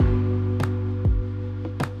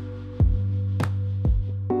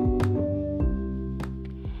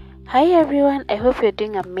Hi everyone, I hope you're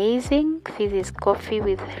doing amazing. This is Coffee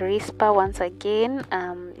with Rispa once again.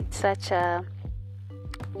 It's such a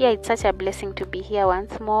blessing to be here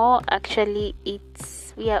once more. Actually,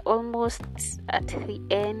 we are almost at the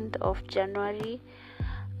end of January.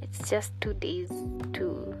 It's just 2 days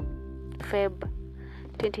to Feb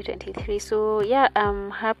 2023. So yeah,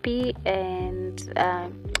 I'm happy and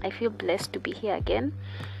I feel blessed to be here again.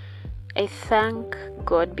 I thank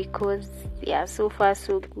God because so far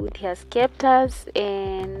so good. He has kept us,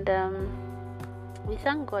 and we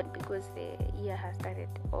thank God because the year has started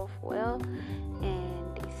off well,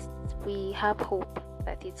 and we have hope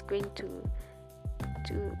that it's going to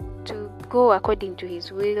go according to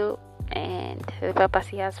His will and the purpose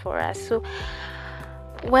He has for us. So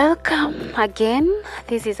welcome again.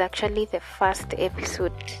 This is actually the first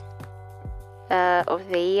episode of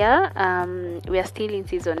the year. We are still in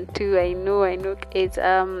season 2. I know it's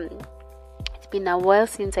been a while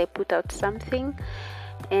since I put out something,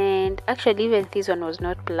 and actually even this one was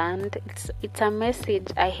not planned. It's a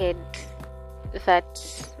message I had that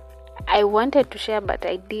I wanted to share, but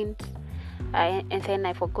I didn't, and then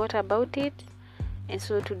I forgot about it. And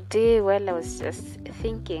so today, while I was just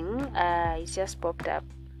thinking, it just popped up,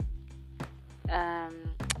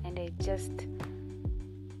 and I just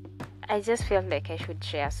felt like I should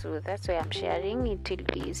share, so that's why I'm sharing. It will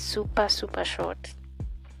be super short.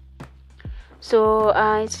 So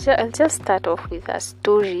I'll just start off with a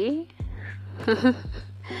story.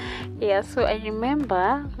 So I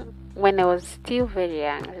remember when I was still very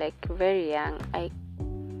young,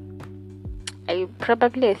 I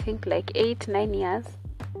probably think like 8-9 years.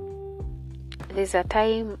 There's a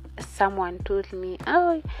time someone told me,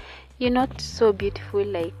 "Oh, you're not so beautiful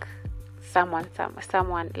like someone,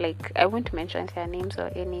 like I won't mention their names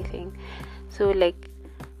or anything." So like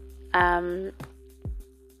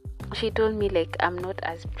she told me like I'm not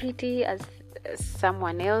as pretty as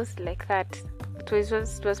someone else, like that. It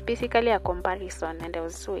was basically a comparison, and I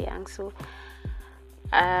was so young. So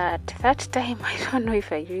at that time, I don't know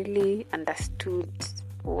if I really understood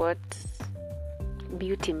what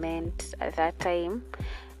beauty meant at that time.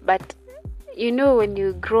 But when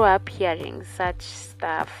you grow up hearing such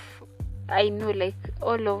stuff, I know like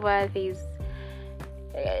all over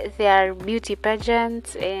there are beauty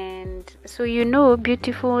pageants, and so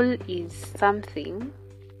beautiful is something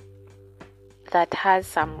that has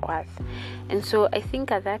some worth. And so I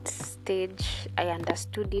think at that stage I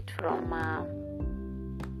understood it from a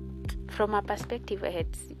perspective I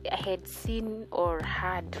had seen or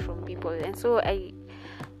heard from people. And so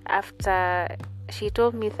after she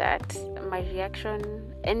told me that, my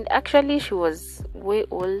reaction, and actually she was way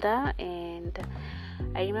older, and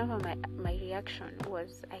I remember my reaction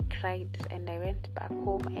was I cried, and I went back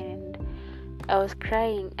home and I was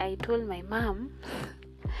crying. I told my mom,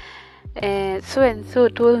 so and so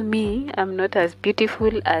told me I'm not as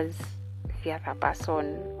beautiful as the other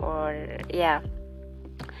person,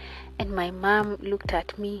 and my mom looked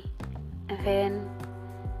at me, and then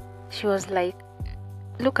she was like,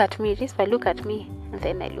 "Look at me, Rispa, look at me." And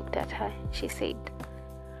then I looked at her. She said,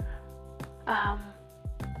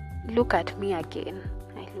 "Look at me again."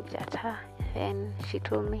 I looked at her, and then she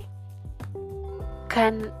told me,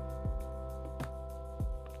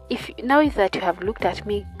 now that you have looked at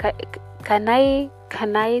me, can I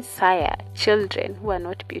sire children who are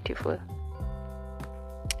not beautiful?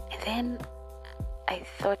 And then I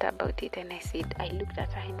thought about it, and I looked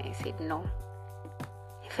at her and I said, no.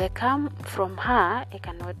 If I come from her, I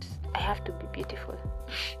have to be beautiful.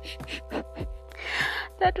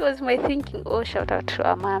 That was my thinking. Oh, shout out to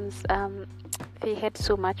our moms. They had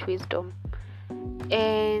so much wisdom.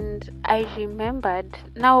 And I remembered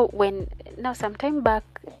now sometime back,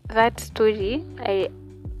 that story I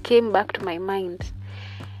came back to my mind,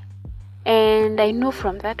 and I know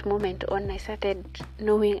from that moment on I started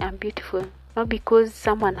knowing I'm beautiful, not because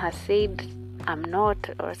someone has said I'm not,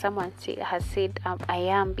 or someone has said I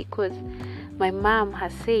am, because my mom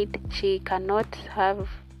has said she cannot have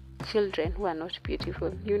children who are not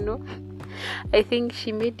beautiful. I think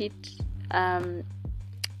she made it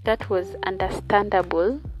that was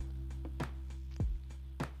understandable.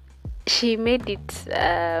 She made it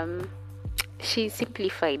she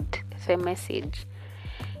simplified the message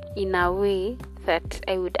in a way that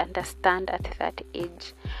I would understand at that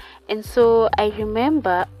age. And so I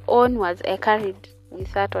remember onwards I carried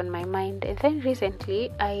with that on my mind. And then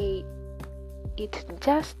recently it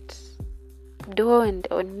just dawned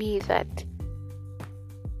on me that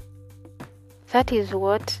is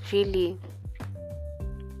what really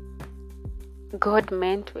God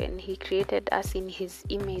meant when He created us in His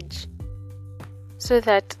image, so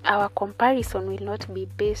that our comparison will not be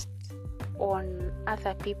based on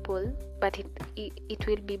other people, but it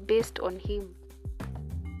will be based on him.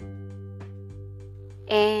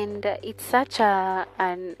 And it's such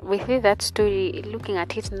and within that story, looking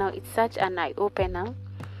at it now, it's such an eye-opener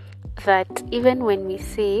that even when we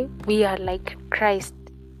say we are like Christ,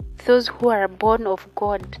 those who are born of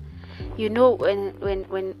God, when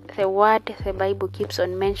the word, the Bible keeps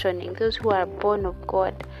on mentioning those who are born of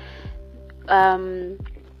God,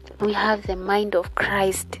 we have the mind of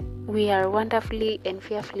Christ. We are wonderfully and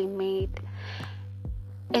fearfully made.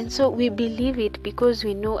 And so we believe it because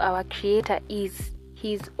we know our Creator is.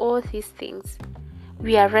 He is all these things.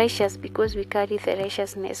 We are righteous because we carry the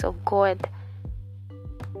righteousness of God.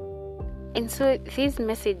 And so this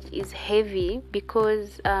message is heavy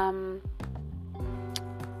because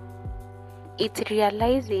it's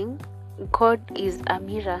realizing God is a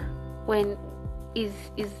mirror. When is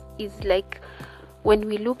like when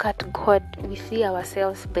we look at God, we see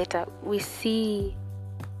ourselves better. We see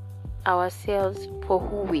ourselves for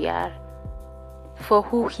who we are, for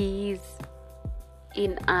who He is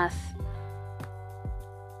in us.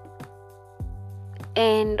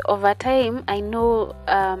 And over time, I know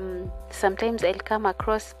sometimes I'll come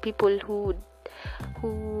across people who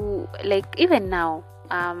like, even now,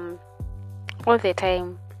 all the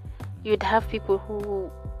time, you'd have people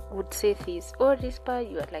who would say this, oh Rispa,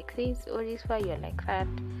 you are like this, oh Rispa, you are like that.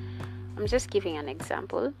 I'm just giving an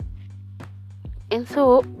example. And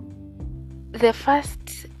so the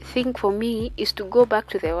first thing for me is to go back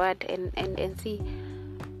to the word and see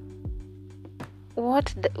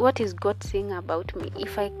what is God saying about me.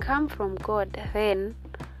 If I come from God, then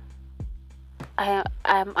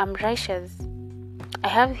I'm righteous. I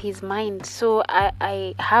have His mind, so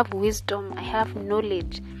I have wisdom, I have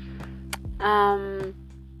knowledge.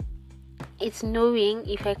 It's knowing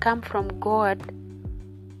if I come from God,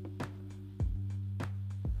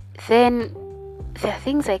 then there are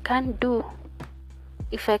things I can't do.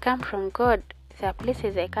 If I come from God, there are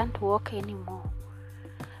places I can't walk anymore.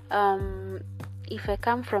 If I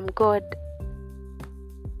come from God,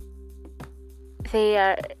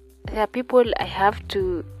 there are people I have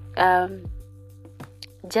to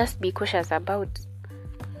just be cautious about.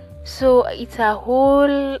 So it's a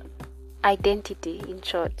whole identity, in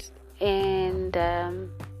short. And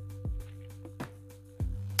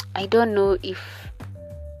I don't know if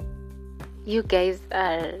you guys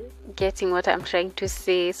are getting what I'm trying to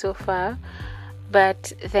say so far,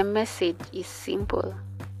 but the message is simple,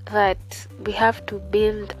 that we have to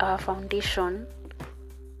build our foundation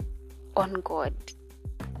on God,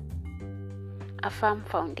 a firm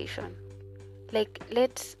foundation. Like,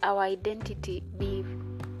 let our identity be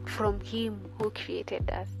from Him who created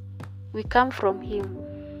us. We come from Him.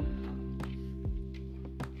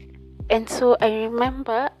 And so I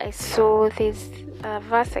remember I saw this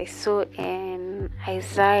verse I saw in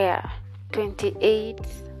Isaiah 28,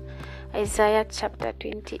 Isaiah chapter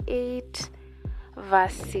 28,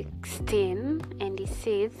 verse 16, and it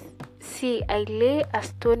says, "See, I lay a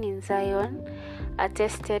stone in Zion, a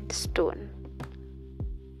tested stone,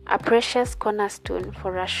 a precious cornerstone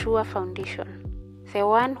for a sure foundation. The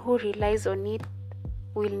one who relies on it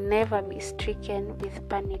will never be stricken with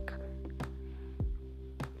panic."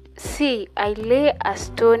 See, I lay a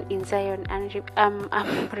stone in Zion, and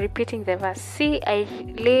I'm repeating the verse. See, I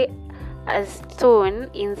lay a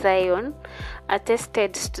stone in Zion, a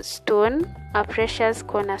tested stone, a precious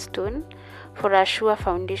cornerstone for a sure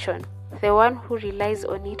foundation. The one who relies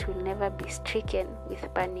on it will never be stricken with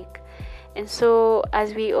panic. And so,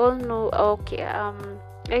 as we all know,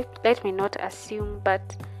 let me not assume,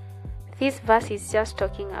 but this verse is just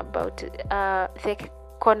talking about the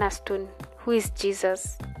cornerstone, who is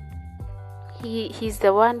Jesus. He's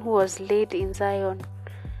the one who was laid in Zion.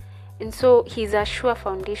 And so He's a sure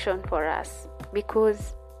foundation for us,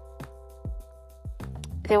 because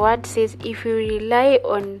the word says, if you rely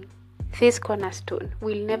on this cornerstone,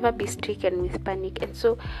 we'll never be stricken with panic. And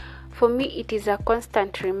so for me, it is a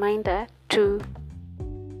constant reminder to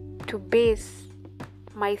base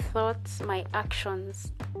my thoughts, my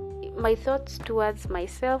actions, my thoughts towards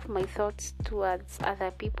myself, my thoughts towards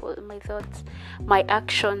other people, my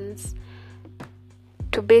actions,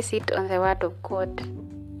 to base it on the word of God,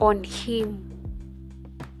 on Him,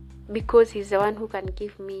 because He's the one who can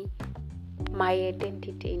give me my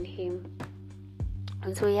identity in Him.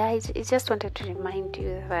 And so I just wanted to remind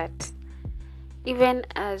you that even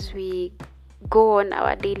as we go on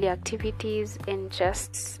our daily activities and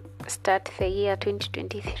just start the year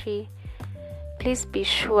 2023, please be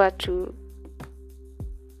sure to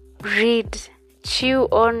read, chew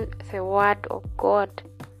on the word of God,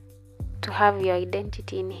 to have your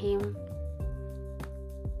identity in Him.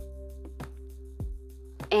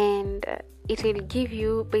 and it will give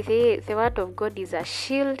you, by the word of God is a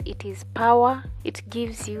shield, it is power, it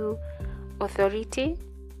gives you authority.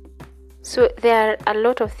 So there are a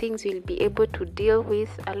lot of things we'll be able to deal with,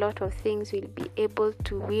 a lot of things we'll be able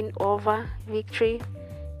to win over, victory,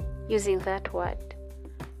 using that word.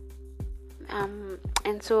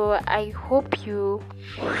 And so I hope you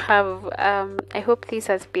have, I hope this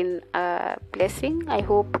has been a blessing. I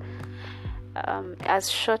hope,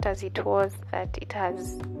 as short as it was, that it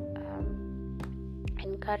has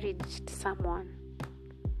encouraged someone.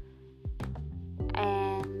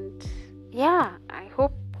 And yeah, I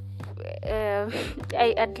hope,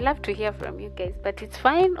 I'd love to hear from you guys, but it's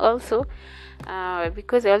fine also,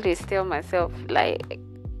 because I always tell myself, like,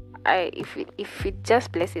 if it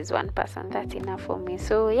just blesses one person, that's enough for me.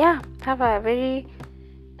 So yeah, have a very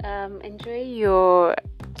enjoy your.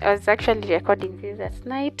 I was actually recording this at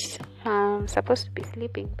night. I'm supposed to be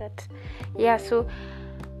sleeping, but yeah. So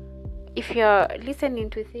if you're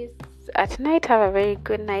listening to this at night, have a very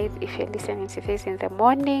good night. If you're listening to this in the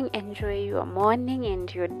morning, enjoy your morning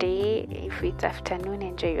and your day. If it's afternoon,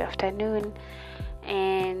 enjoy your afternoon.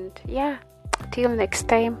 And yeah, till next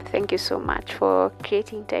time, thank you so much for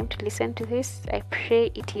creating time to listen to this. I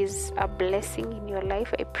pray it is a blessing in your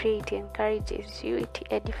life. I pray it encourages you, it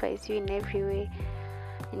edifies you in every way,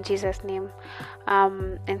 in Jesus' name.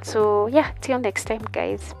 And so yeah, till next time,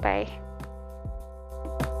 guys. Bye.